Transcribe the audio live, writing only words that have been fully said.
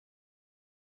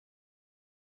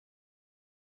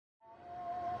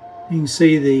You can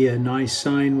see the nice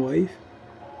sine wave.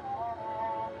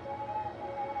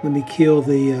 Let me kill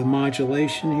the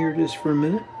modulation here just for a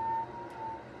minute.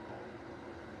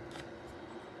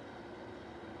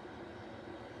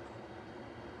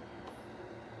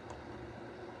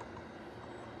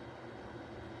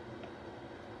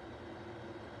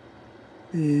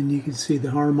 And you can see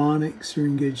the harmonics are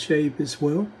in good shape as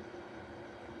well.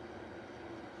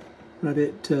 Right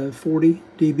at 40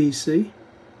 dBc.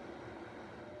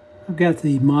 I've got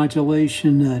the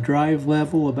modulation drive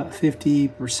level about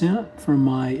 50% from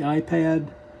my iPad.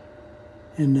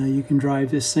 And you can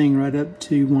drive this thing right up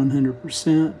to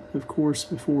 100%, of course,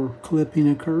 before clipping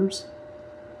occurs.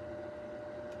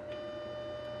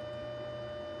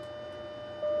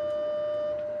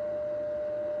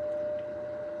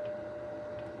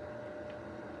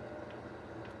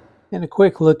 And a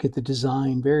quick look at the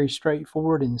design, very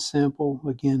straightforward and simple.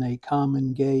 Again, a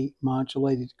common gate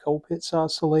modulated Colpitts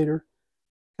oscillator.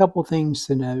 A couple things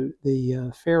to note,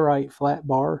 the ferrite flat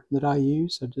bar that I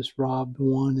use, I just robbed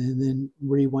one and then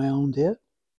rewound it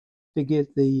to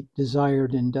get the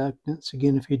desired inductance.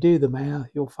 Again, if you do the math,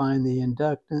 you'll find the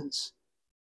inductance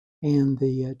and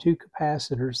the two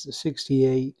capacitors, the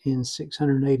 68 and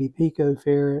 680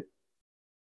 picofarad,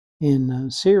 in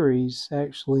series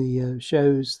actually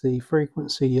shows the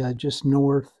frequency just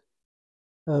north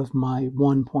of my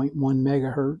 1.1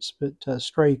 megahertz, but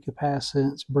straight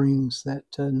capacitance brings that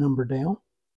number down.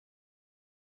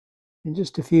 And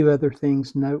just a few other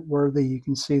things noteworthy. You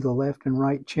can see the left and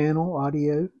right channel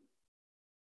audio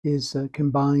is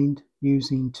combined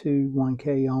using two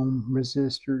 1K ohm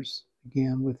resistors,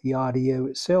 again with the audio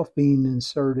itself being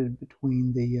inserted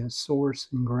between the source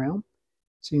and ground.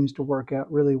 Seems to work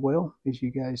out really well, as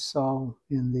you guys saw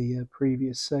in the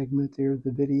previous segment there of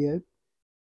the video.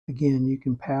 Again, you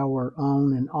can power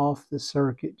on and off the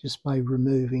circuit just by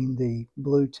removing the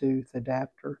Bluetooth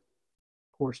adapter.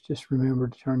 Of course, just remember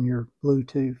to turn your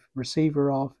Bluetooth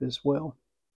receiver off as well.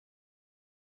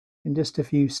 And just a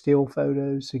few still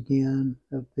photos again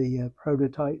of the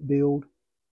prototype build.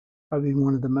 Probably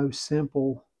one of the most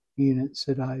simple units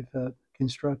that I've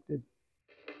constructed.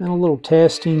 And a little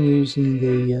testing using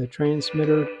the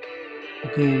transmitter,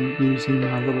 again using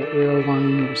my little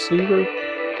airline receiver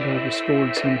that I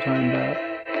restored sometime back.